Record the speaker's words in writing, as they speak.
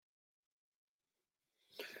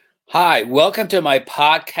Hi, welcome to my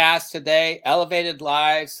podcast today, Elevated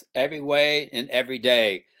Lives Every Way and Every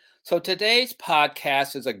Day. So, today's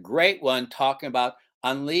podcast is a great one talking about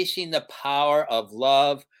unleashing the power of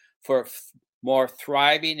love for more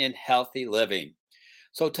thriving and healthy living.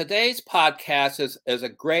 So, today's podcast is a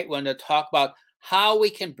great one to talk about how we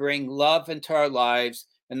can bring love into our lives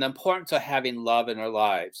and the importance of having love in our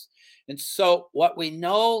lives. And so, what we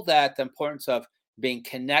know that the importance of being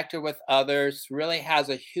connected with others really has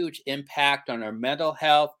a huge impact on our mental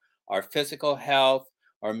health, our physical health,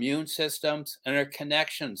 our immune systems, and our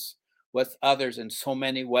connections with others in so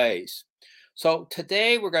many ways. So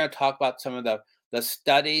today we're going to talk about some of the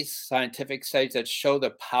studies, scientific studies that show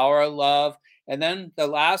the power of love. And then the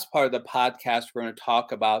last part of the podcast, we're going to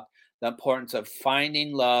talk about the importance of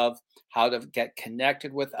finding love, how to get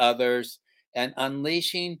connected with others, and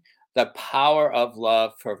unleashing the power of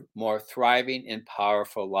love for more thriving and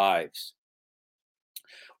powerful lives.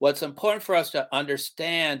 What's important for us to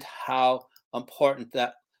understand how important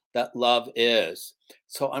that love is.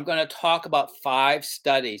 So I'm going to talk about 5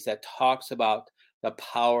 studies that talks about the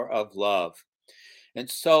power of love. And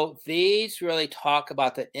so these really talk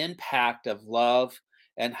about the impact of love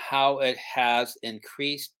and how it has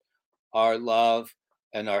increased our love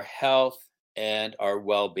and our health and our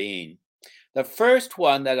well-being. The first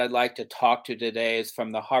one that I'd like to talk to today is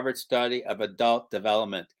from the Harvard study of adult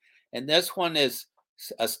development. And this one is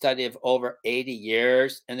a study of over 80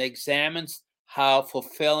 years and examines how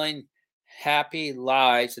fulfilling, happy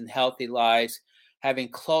lives and healthy lives, having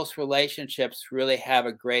close relationships, really have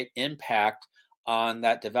a great impact on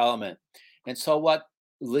that development. And so, what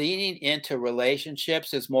leaning into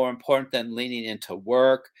relationships is more important than leaning into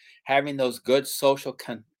work. Having those good social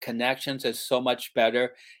connections is so much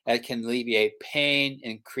better. It can alleviate pain,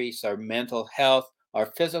 increase our mental health, our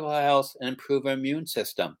physical health, and improve our immune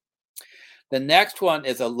system. The next one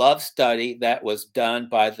is a love study that was done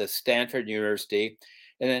by the Stanford University,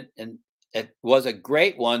 and it was a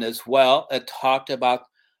great one as well. It talked about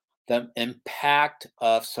the impact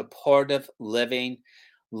of supportive living,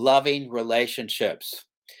 loving relationships,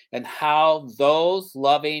 and how those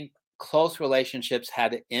loving, close relationships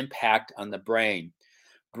had an impact on the brain.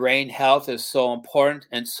 Brain health is so important,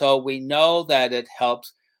 and so we know that it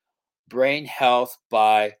helps brain health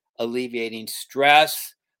by alleviating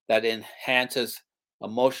stress, that enhances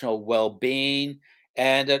emotional well-being,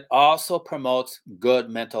 and it also promotes good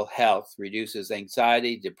mental health, reduces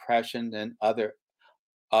anxiety, depression, and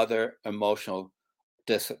other emotional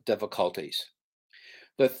difficulties.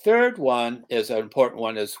 The third one is an important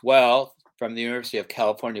one as well from the University of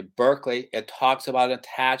California, Berkeley. It talks about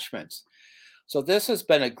attachments. So this has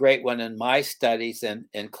been a great one in my studies and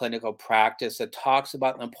in clinical practice. It talks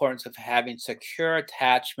about the importance of having secure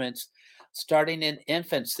attachments starting in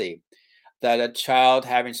infancy, that a child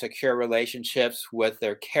having secure relationships with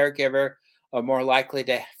their caregiver are more likely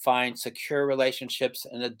to find secure relationships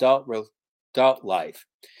in adult life.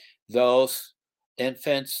 Those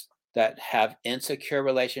infants that have insecure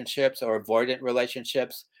relationships or avoidant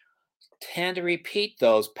relationships tend to repeat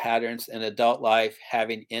those patterns in adult life,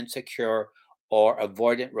 having insecure or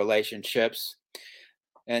avoidant relationships.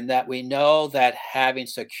 And that we know that having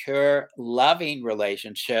secure, loving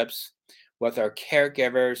relationships with our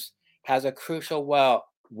caregivers has a crucial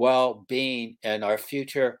well-being in our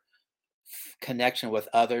future connection with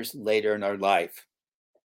others later in our life.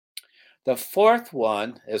 The fourth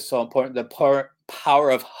one is so important, the power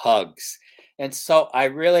of hugs. And so I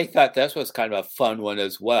really thought this was kind of a fun one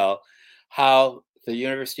as well. How the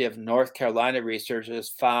University of North Carolina researchers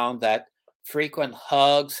found that frequent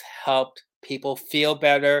hugs helped people feel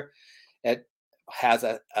better. It has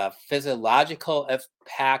a physiological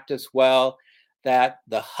impact as well, that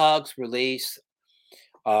the hugs release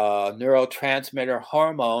a neurotransmitter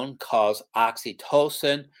hormone called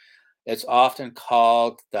oxytocin. It's often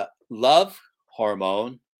called the love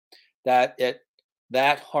hormone. That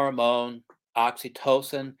hormone,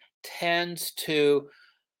 oxytocin, tends to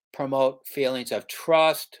promote feelings of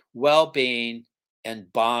trust, well-being,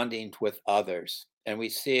 and bonding with others. And we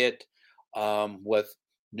see it with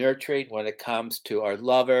nurturing when it comes to our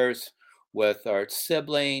lovers, with our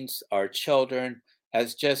siblings, our children,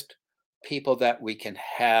 as just people that we can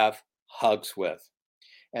have hugs with.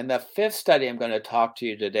 And the fifth study I'm going to talk to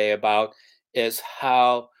you today about is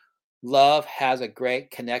how love has a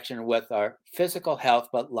great connection with our physical health,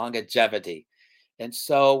 but longevity. And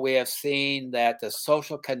so we have seen that the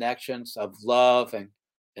social connections of love and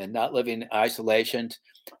not living in isolation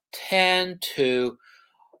tend to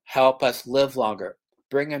help us live longer.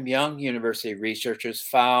 Brigham Young University researchers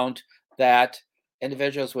found that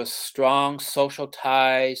individuals with strong social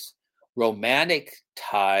ties, romantic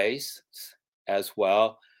ties as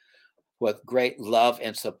well, with great love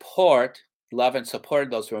and support in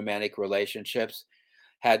those romantic relationships,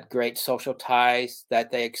 had great social ties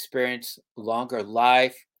that they experienced longer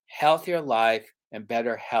life, healthier life, and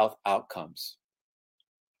better health outcomes.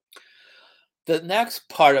 The next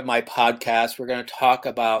part of my podcast, we're going to talk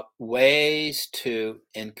about ways to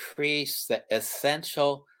increase the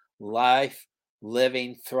essential life,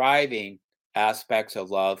 living, thriving aspects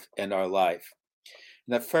of love in our life.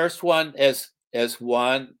 And the first one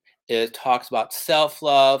it talks about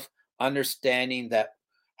self-love, understanding that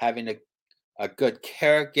having a good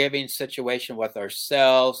caregiving situation with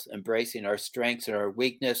ourselves, embracing our strengths and our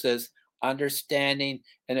weaknesses, understanding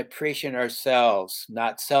and appreciating ourselves,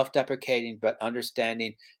 not self-deprecating, but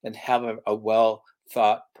understanding and having a well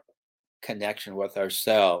thought connection with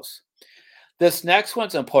ourselves. This next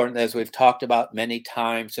one's important, as we've talked about many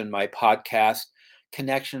times in my podcast,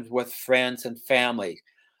 connections with friends and family,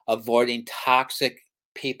 avoiding toxic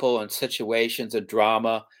people and situations of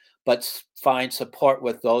drama, but find support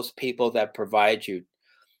with those people that provide you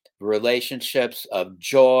relationships of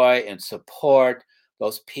joy and support,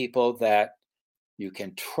 those people that you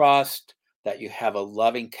can trust, that you have a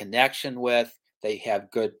loving connection with, that you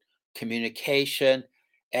have good communication,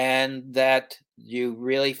 and that you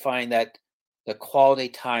really find that the quality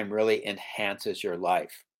time really enhances your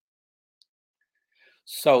life.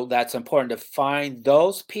 So that's important to find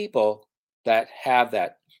those people that have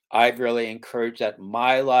that. I've really encouraged that in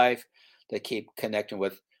my life to keep connecting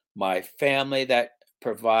with my family that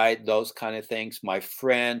provide those kind of things, my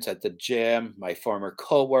friends at the gym, my former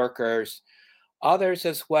coworkers, others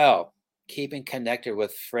as well. Keeping connected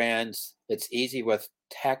with friends. It's easy with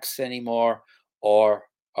texts anymore or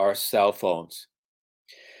our cell phones.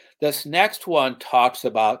 This next one talks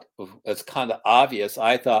about, it's kind of obvious,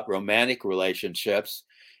 I thought, romantic relationships.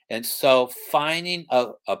 And so finding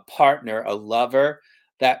a partner, a lover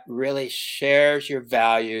that really shares your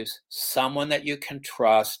values, someone that you can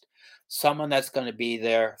trust, someone that's going to be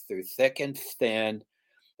there through thick and thin,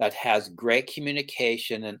 that has great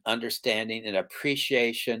communication and understanding and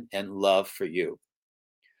appreciation and love for you.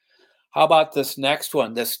 How about this next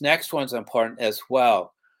one? This next one's important as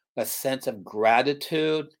well. A sense of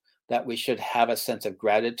gratitude, that we should have a sense of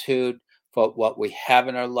gratitude for what we have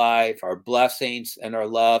in our life, our blessings and our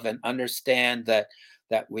love, and understand that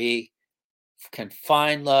we can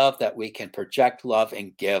find love, that we can project love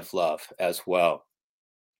and give love as well.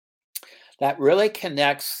 That really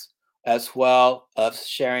connects as well of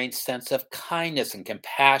sharing sense of kindness and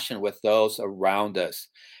compassion with those around us,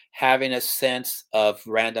 having a sense of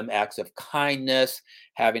random acts of kindness,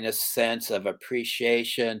 having a sense of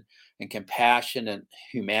appreciation and compassion and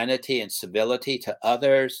humanity and civility to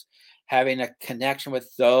others, having a connection with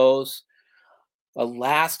those, a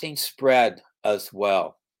lasting spread as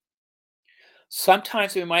well.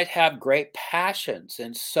 Sometimes we might have great passions,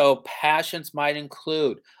 and so passions might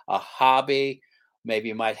include a hobby. Maybe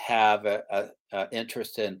you might have a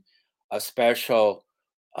interest in a special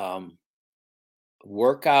um,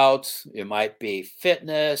 workouts. It might be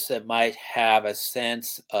fitness. It might have a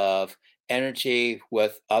sense of energy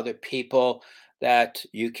with other people that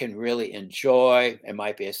you can really enjoy. It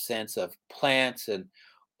might be a sense of plants and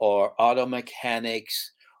or auto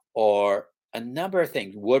mechanics or a number of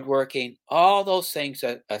things, woodworking, all those things,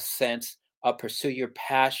 a sense of pursue your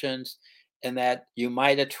passions, and that you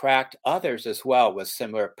might attract others as well with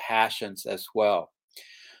similar passions as well.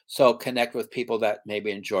 So connect with people that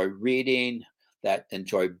maybe enjoy reading, that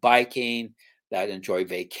enjoy biking, that enjoy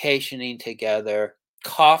vacationing together,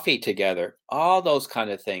 coffee together. All those kind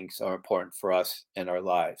of things are important for us in our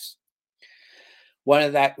lives. One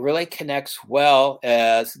of that really connects well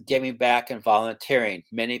as giving back and volunteering.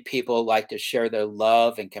 Many people like to share their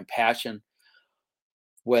love and compassion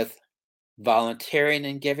with volunteering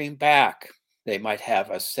and giving back. They might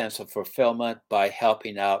have a sense of fulfillment by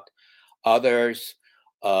helping out others,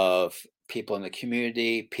 of people in the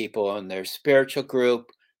community, people in their spiritual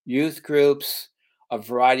group, youth groups, a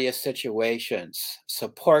variety of situations,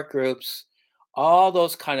 support groups, all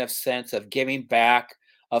those kind of sense of giving back,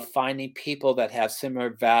 of finding people that have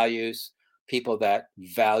similar values, people that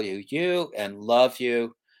value you and love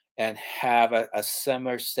you and have a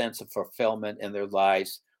similar sense of fulfillment in their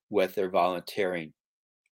lives with their volunteering.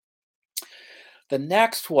 The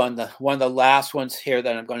next one, one of the last ones here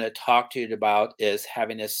that I'm going to talk to you about is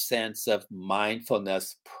having a sense of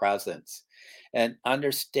mindfulness presence and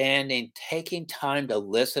understanding, taking time to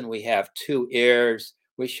listen. We have two ears.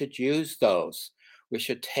 We should use those. We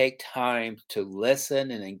should take time to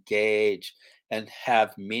listen and engage and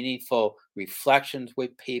have meaningful reflections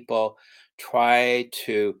with people. Try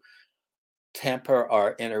to temper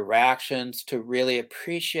our interactions to really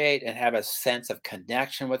appreciate and have a sense of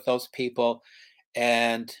connection with those people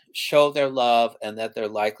and show their love and that they're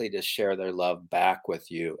likely to share their love back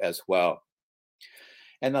with you as well.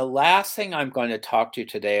 And the last thing I'm going to talk to you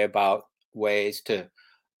today about ways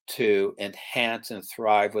to enhance and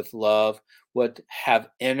thrive with love would have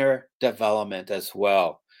inner development as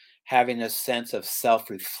well. Having a sense of self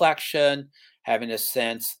reflection, having a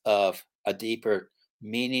sense of a deeper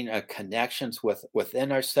meaning of connections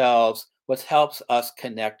within ourselves, what helps us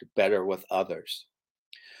connect better with others.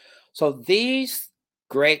 So these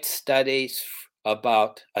great studies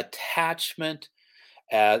about attachment,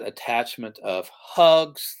 attachment of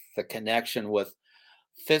hugs, the connection with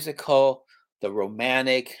physical, the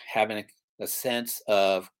romantic, having a sense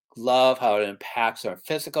of love, how it impacts our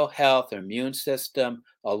physical health, our immune system,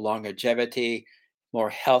 our longevity, more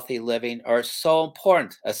healthy living are so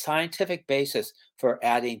important. A scientific basis for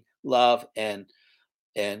adding love and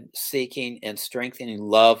seeking and strengthening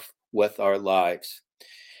love with our lives.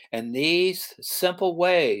 And these simple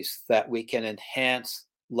ways that we can enhance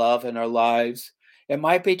love in our lives, it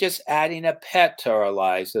might be just adding a pet to our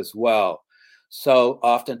lives as well. So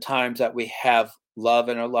oftentimes that we have love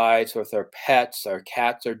in our lives with our pets, our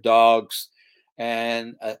cats or dogs,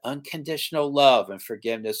 and unconditional love and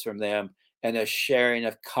forgiveness from them, and a sharing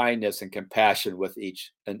of kindness and compassion with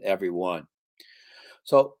each and every one.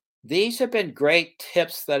 So these have been great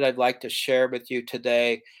tips that I'd like to share with you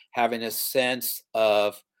today, having a sense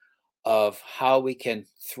of how we can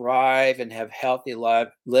thrive and have healthy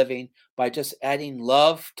living by just adding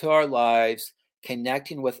love to our lives,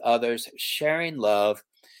 connecting with others, sharing love,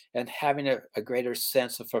 and having a greater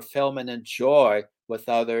sense of fulfillment and joy with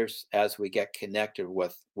others as we get connected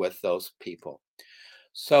with those people.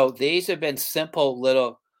 So these have been simple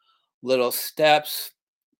little steps.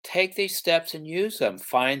 Take these steps and use them.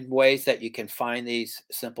 Find ways that you can find these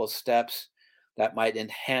simple steps that might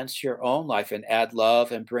enhance your own life and add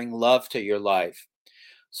love and bring love to your life.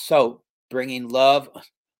 So, bringing love,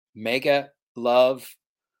 mega love,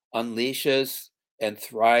 unleashes and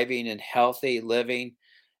thriving and healthy living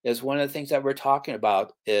is one of the things that we're talking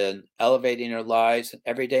about in elevating our lives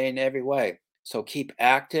every day in every way. So, keep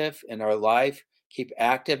active in our life, keep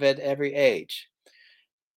active at every age.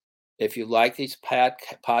 If you like these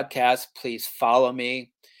podcasts, please follow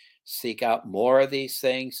me. Seek out more of these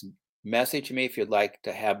things. Message me if you'd like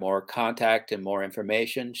to have more contact and more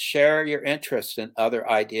information. Share your interest in other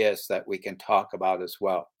ideas that we can talk about as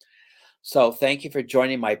well. So, thank you for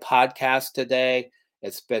joining my podcast today.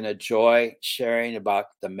 It's been a joy sharing about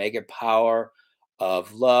the mega power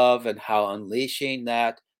of love and how unleashing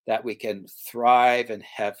that we can thrive and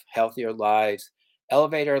have healthier lives,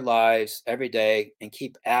 elevate our lives every day, and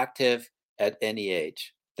keep active at any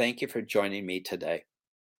age. Thank you for joining me today.